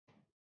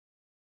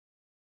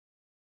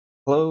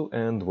Hello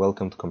and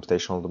welcome to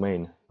Computational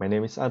Domain. My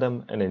name is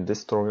Adam, and in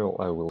this tutorial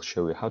I will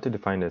show you how to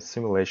define a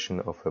simulation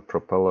of a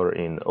propeller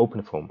in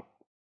openFOAM.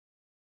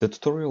 The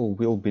tutorial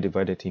will be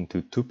divided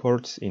into two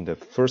parts. In the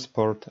first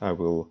part I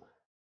will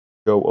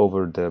go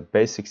over the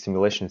basic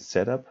simulation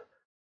setup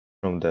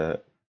from the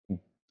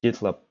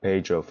GitLab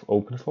page of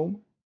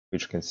openFOAM,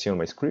 which you can see on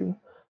my screen.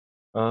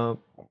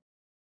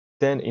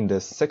 Then in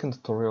the second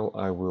tutorial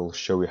I will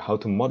show you how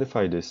to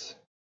modify this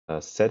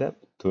setup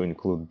to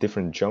include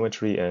different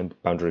geometry and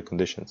boundary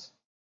conditions.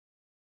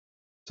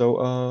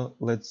 So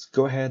let's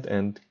go ahead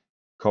and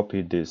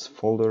copy this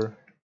folder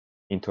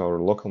into our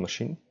local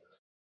machine.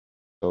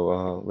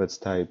 So let's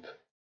type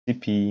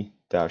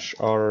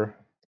cp-r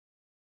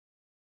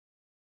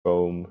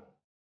foam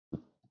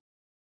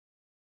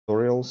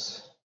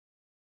tutorials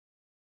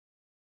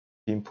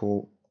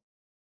pimple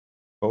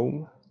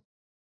foam.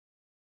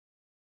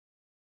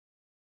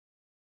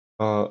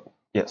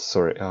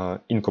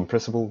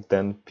 Incompressible,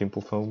 then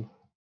pimple foam.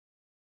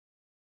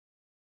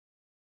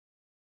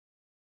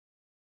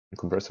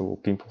 Incompressible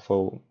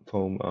pimple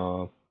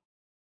foam,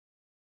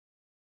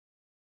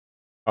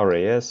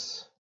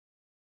 RAS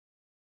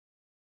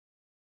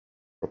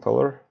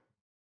propeller,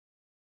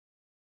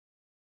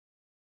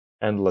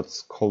 and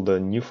let's call the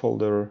new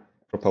folder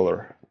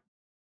propeller.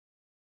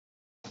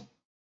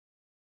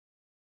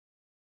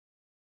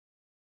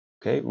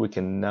 Okay, we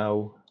can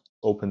now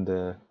open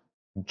the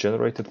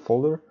generated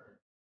folder,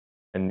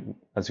 and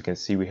as you can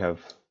see we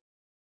have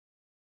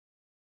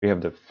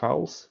the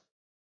files.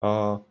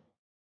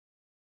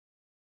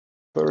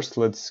 First,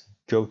 let's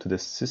go to the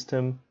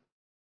system,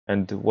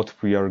 and what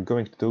we are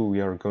going to do,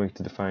 we are going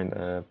to define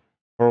a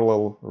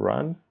parallel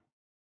run.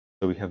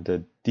 So we have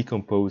the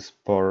decompose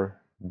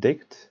par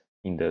dict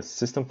in the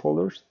system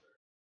folders.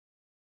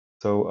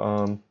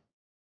 So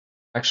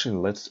actually,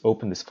 let's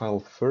open this file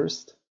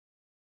first.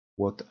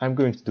 What I'm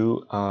going to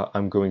do,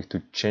 I'm going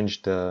to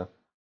change the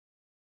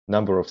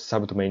number of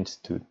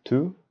subdomains to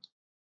 2.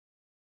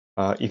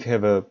 If you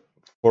have a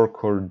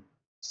 4-core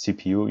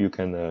CPU, you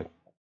can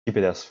keep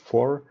it as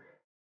 4.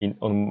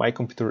 On my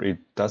computer, it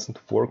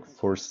doesn't work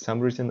for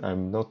some reason.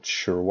 I'm not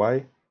sure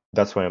why.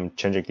 That's why I'm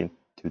changing it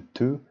to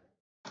 2.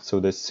 So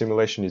the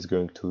simulation is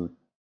going to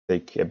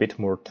take a bit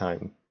more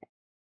time.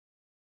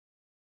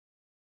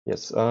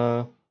 Yes.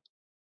 So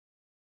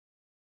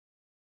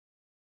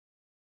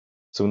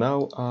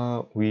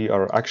now we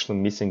are actually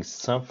missing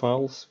some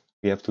files.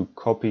 We have to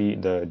copy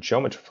the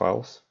geometry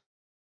files.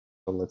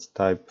 So let's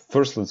type,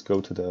 first let's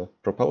go to the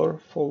propeller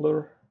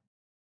folder.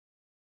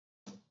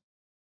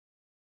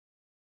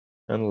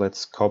 And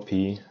let's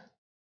copy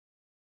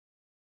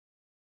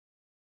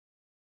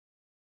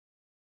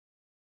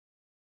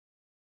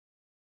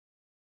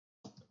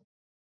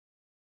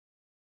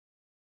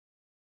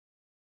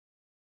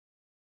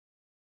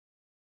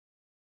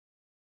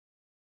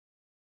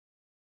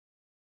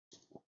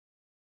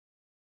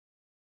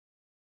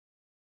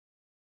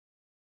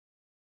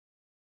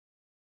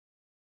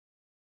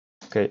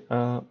Okay,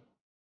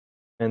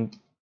 and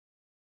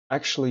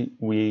actually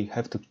we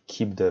have to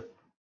keep the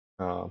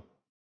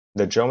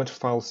geometry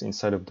files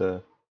inside of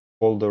the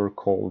folder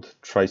called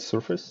try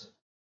surface.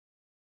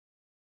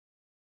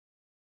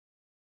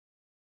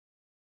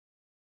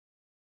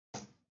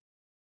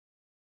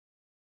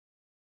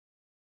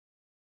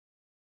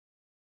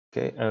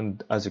 Okay,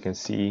 and as you can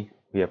see,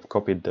 we have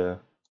copied the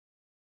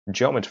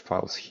geometry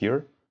files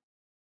here.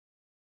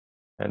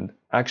 And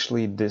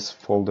actually this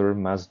folder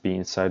must be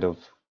inside of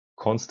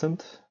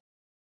constant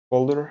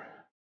folder.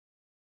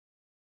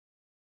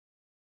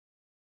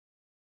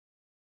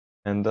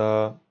 And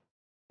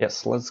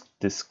yes, let's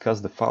discuss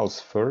the files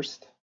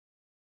first.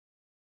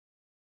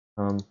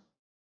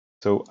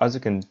 So as you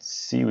can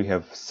see, we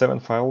have 7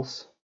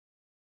 files.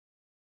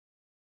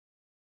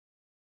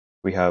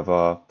 We have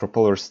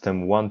propeller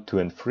stem 1, 2,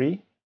 and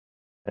 3.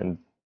 And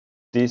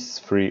these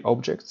 3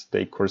 objects,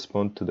 they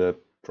correspond to the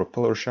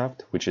propeller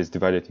shaft, which is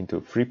divided into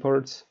 3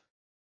 parts.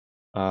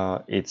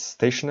 It's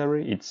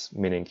stationary,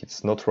 meaning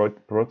it's not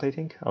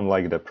rotating,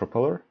 unlike the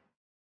propeller.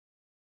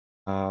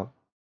 So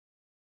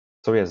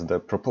yes, the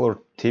propeller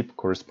tip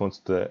corresponds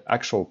to the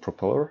actual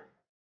propeller,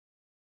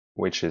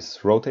 which is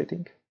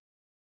rotating.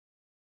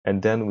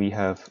 And then we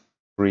have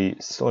 3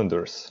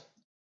 cylinders.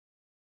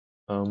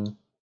 So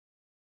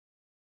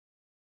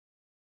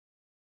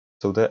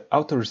the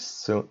outer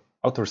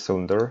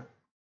cylinder,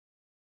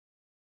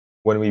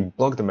 when we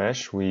block the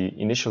mesh, we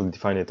initially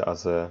define it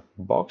as a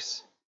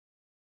box,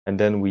 and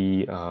then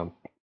we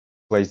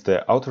place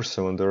the outer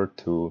cylinder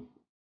to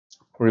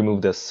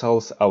remove the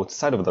cells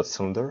outside of that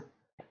cylinder,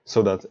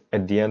 so that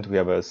at the end we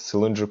have a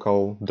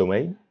cylindrical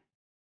domain.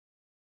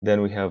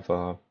 Then we have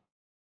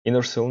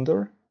inner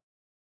cylinder,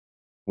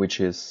 which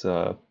has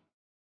a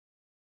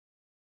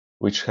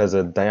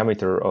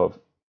diameter of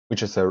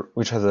which has a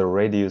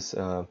radius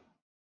 2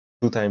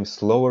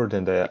 times lower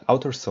than the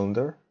outer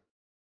cylinder,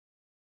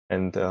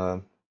 and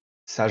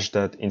such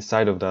that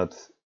inside of that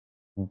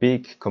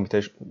big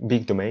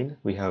domain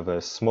we have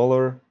a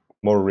smaller,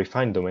 more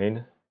refined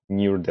domain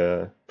near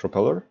the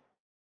propeller.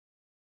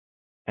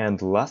 And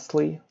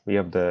lastly, we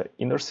have the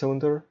inner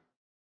cylinder,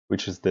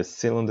 which is the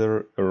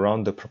cylinder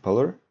around the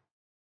propeller.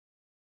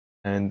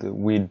 And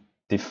we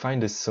define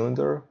this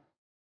cylinder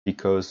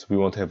because we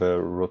want to have a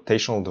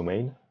rotational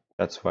domain.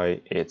 That's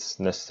why it's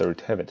necessary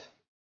to have it.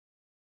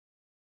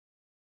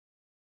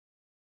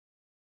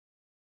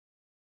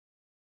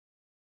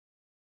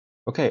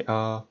 Okay,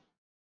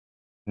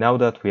 now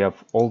that we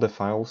have all the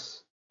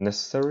files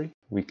necessary,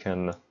 we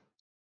can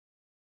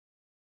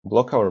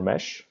block our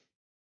mesh.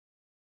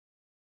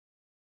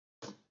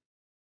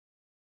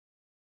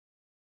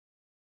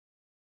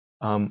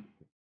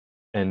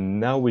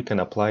 And now we can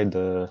apply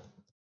the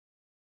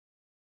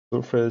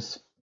surface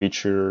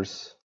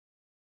features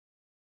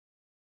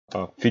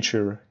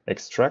feature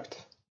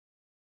extract.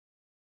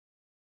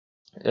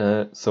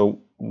 So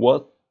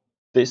what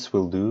this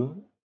will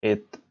do,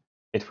 it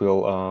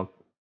will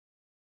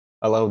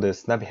allow the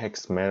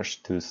SnappyHex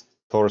mesh to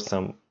store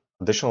some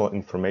additional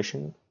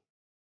information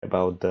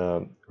about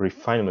the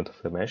refinement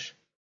of the mesh.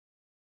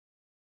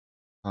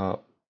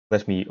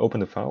 Let me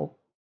open the file.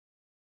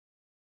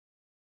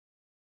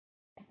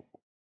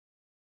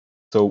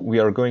 So we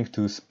are going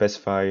to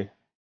specify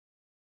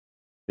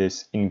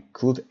this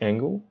include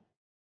angle,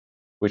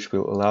 which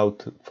will allow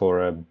to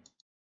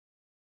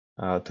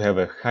have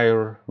a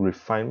higher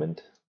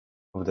refinement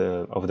of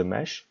the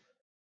mesh.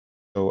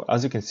 So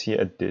as you can see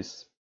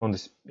on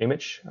this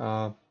image,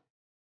 at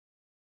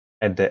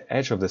the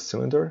edge of the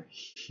cylinder,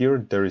 here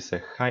there is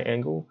a high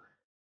angle,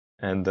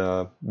 and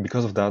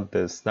because of that,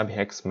 the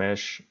SnappyHex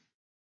mesh,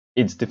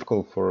 it's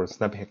difficult for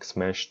SnappyHex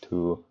mesh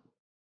to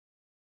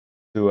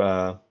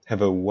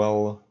have a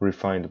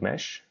well-refined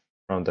mesh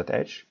around that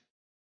edge.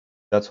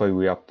 That's why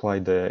we apply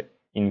the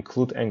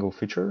include angle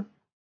feature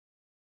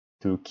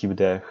to keep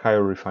the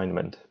higher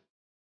refinement.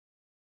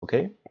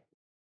 Okay.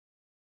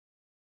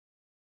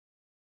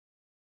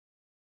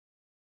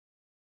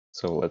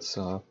 So let's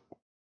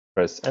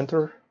press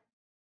enter.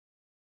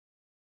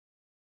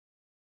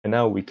 And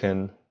now we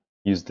can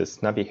use the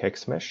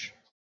SnappyHex mesh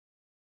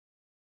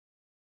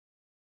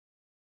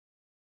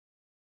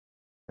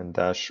and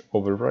dash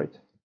override.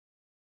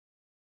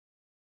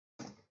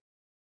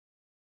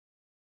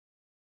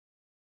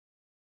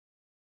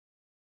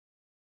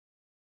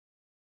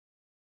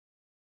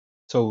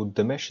 So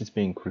the mesh is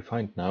being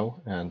refined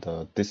now, and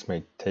this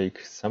may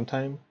take some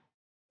time.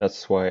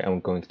 That's why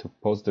I'm going to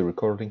pause the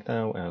recording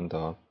now and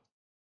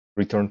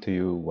return to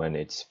you when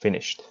it's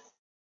finished.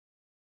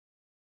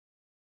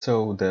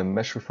 So the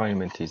mesh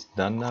refinement is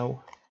done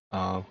now.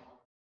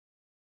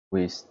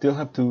 We still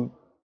have to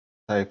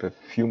type a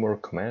few more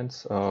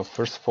commands.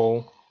 First of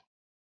all,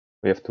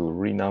 we have to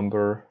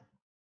renumber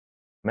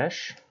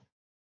mesh.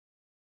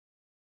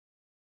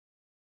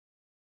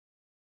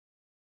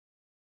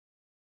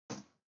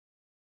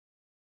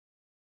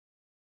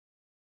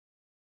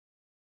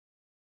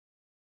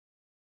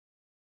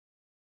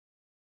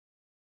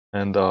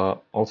 And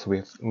also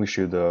we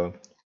should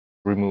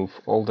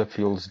remove all the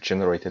fields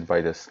generated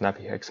by the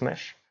SnappyHex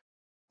mesh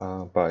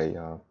by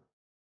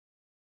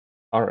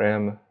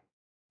rm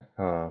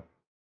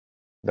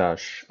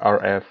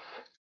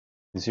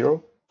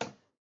 -rf0.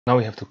 Now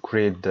we have to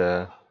create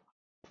the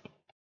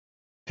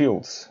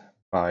fields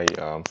by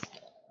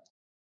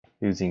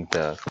using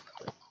the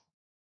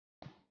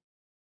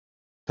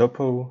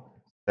topo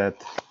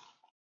set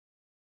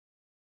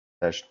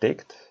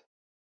 -dict,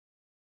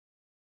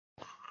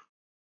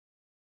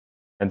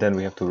 and then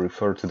we have to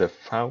refer to the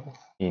file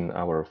in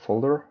our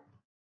folder.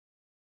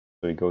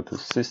 So we go to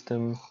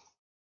system,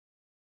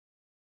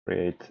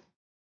 create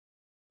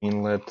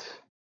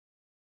inlet,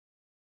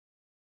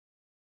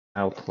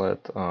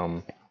 outlet,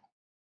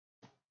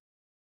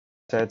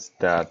 sets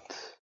that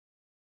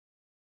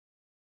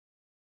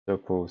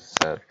topo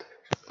set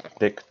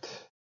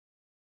dict.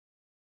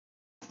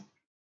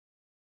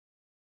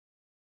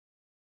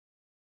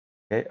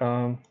 Okay,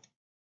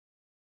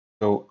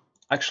 so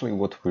actually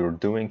what we're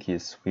doing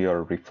is we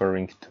are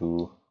referring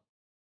to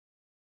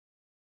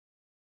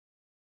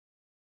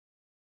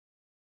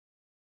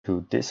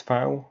this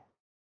file,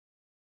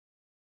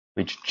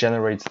 which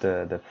generates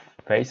the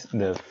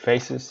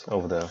faces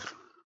of the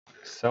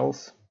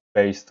cells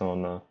based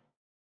on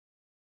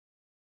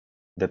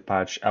the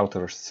patch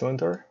outer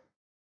cylinder.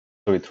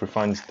 So it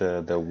refines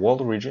the wall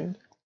region,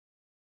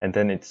 and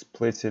then it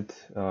splits it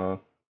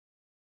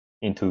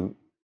into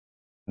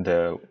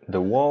the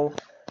wall,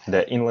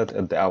 the inlet,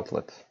 and the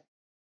outlet.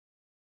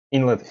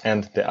 Inlet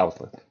and the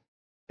outlet.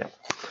 Yeah.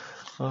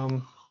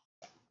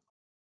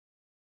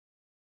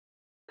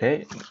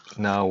 Okay.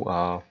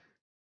 Now,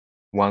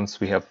 once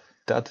we have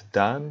that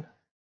done,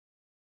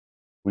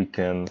 we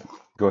can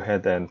go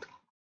ahead and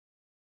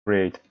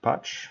create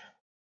patch.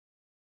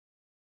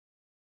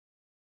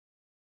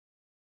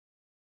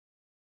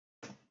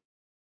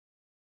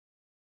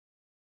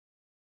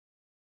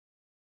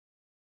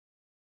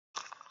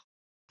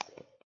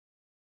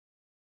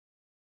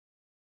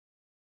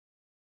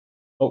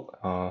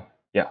 Oh,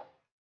 yeah,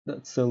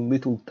 that's a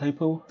little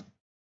typo.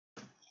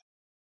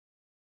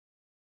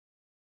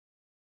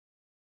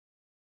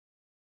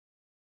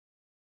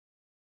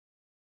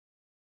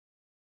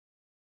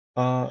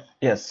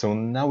 Yes, so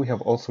now we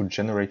have also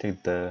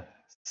generated the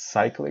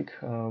cyclic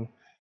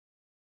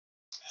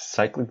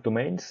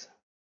domains,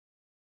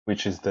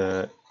 which is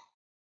the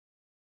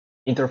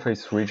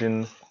interface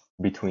region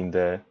between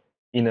the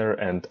inner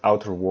and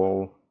outer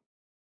wall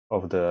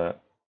of the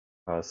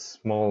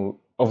small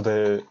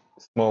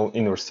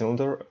inner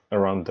cylinder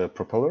around the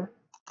propeller.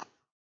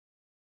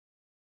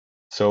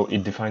 So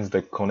it defines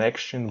the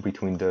connection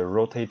between the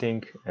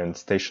rotating and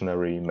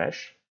stationary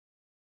mesh.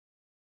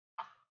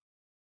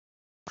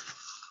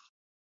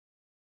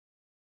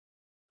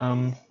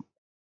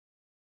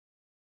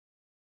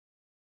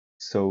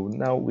 So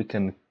now we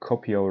can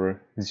copy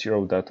our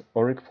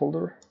 0.org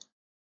folder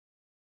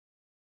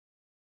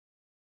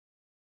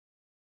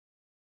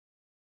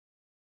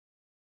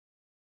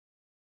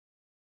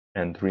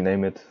and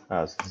rename it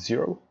as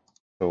 0.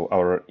 So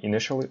our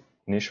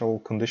initial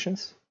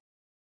conditions.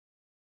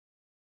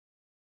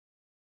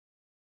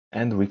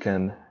 And we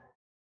can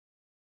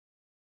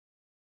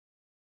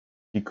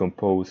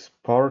decompose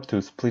par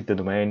to split the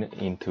domain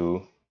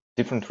into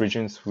different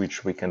regions,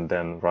 which we can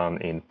then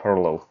run in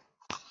parallel.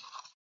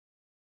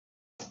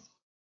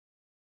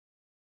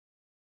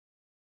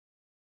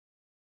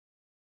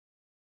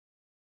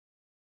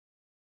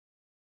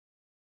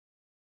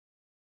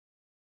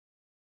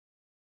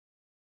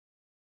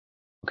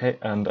 Okay,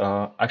 and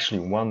actually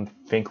one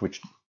thing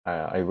which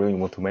I really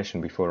want to mention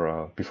before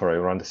I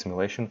run the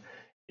simulation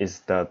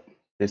is that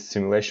this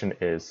simulation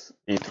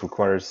it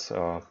requires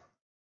a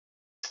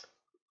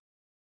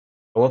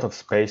lot of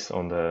space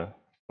on the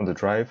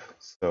drive,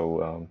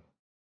 so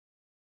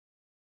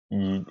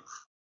you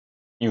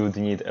would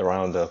need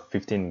around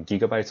 15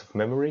 gigabytes of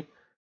memory.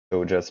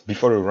 So just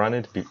before you run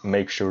it,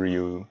 make sure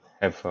you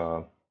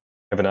have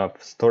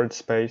enough storage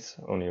space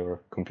on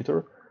your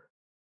computer,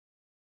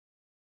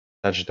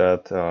 such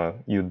that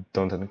you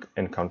don't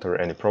encounter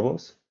any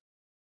problems.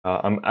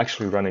 I'm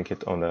actually running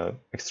it on an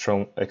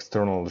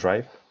external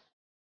drive,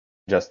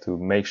 just to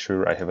make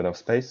sure I have enough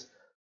space.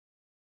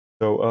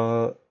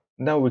 So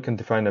now we can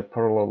define a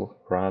parallel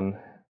run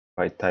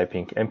by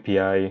typing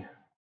mpi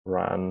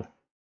run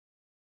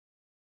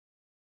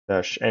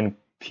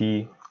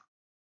 -np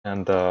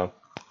and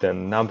the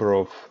number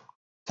of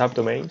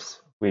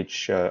subdomains,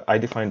 which I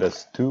defined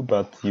as 2,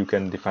 but you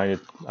can define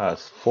it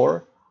as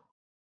 4,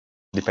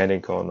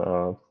 depending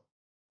on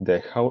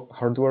the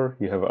hardware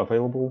you have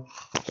available.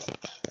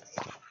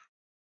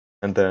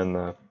 And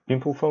then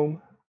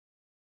pimplefoam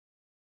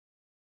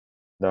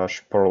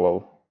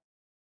 -parallel.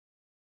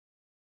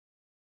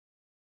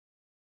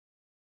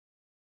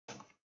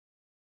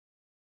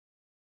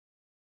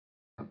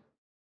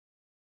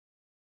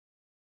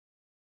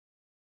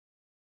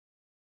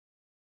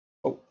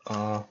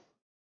 Oh,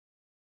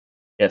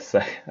 yes,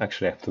 I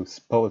actually have to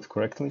spell it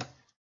correctly.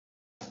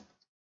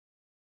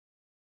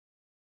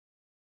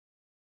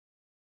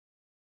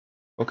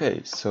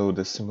 Okay, so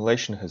the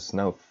simulation has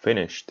now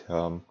finished.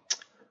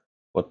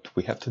 What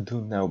we have to do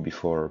now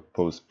before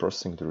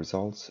post-processing the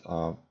results,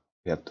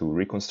 we have to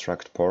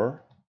reconstruct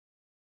POR.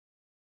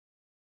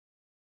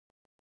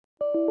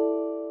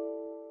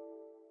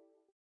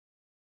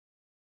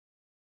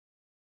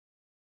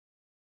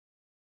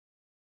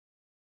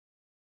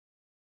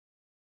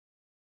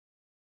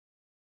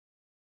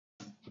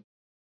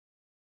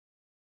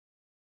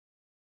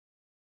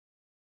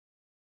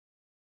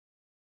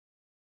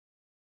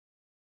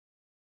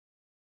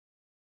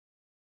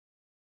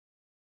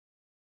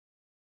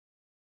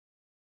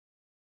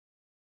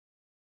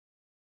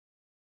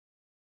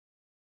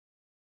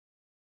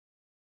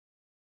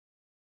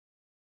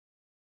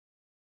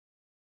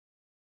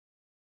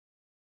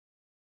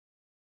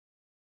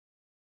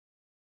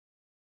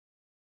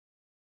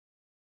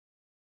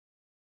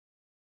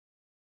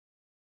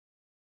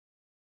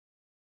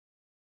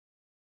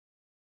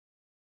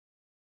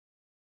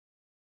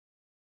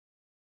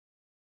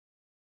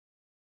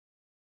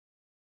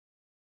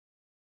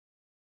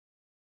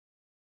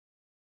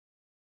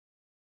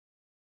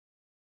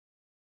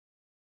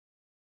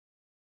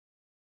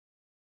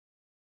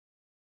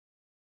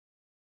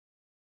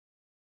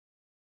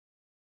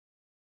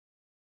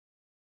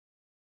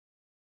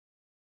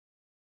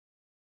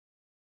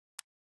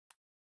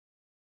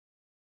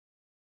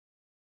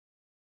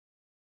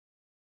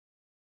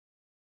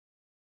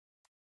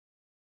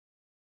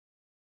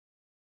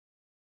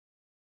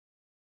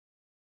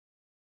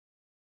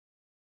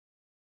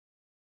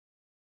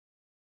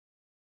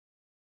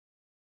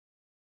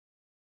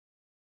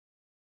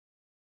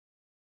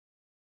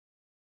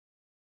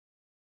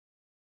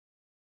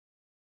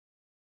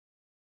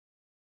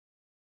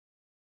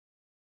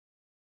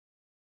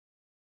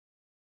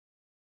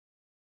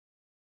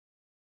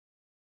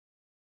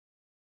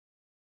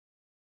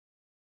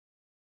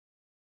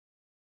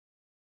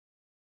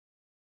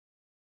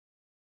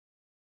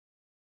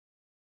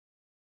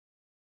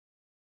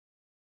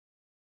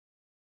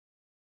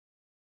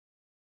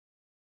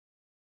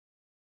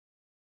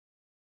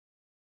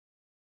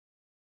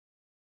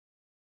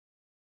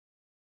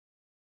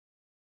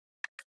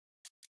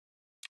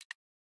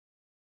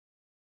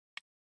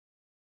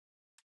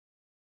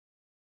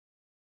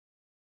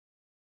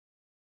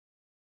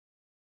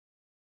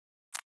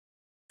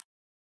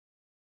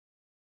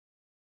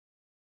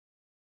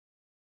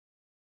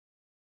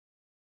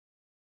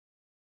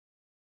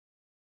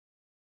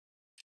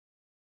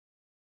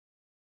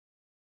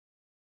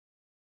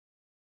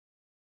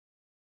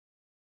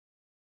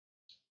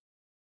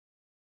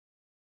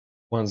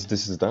 Once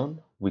this is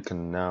done, we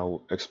can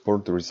now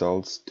export the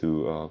results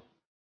to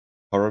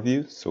Power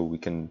View. So we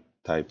can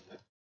type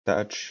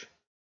attach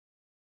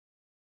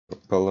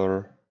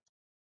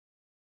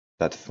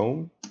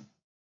propeller.foam,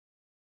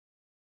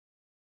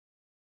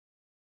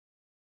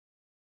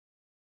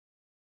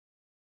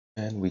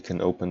 and we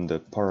can open the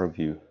Power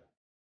View.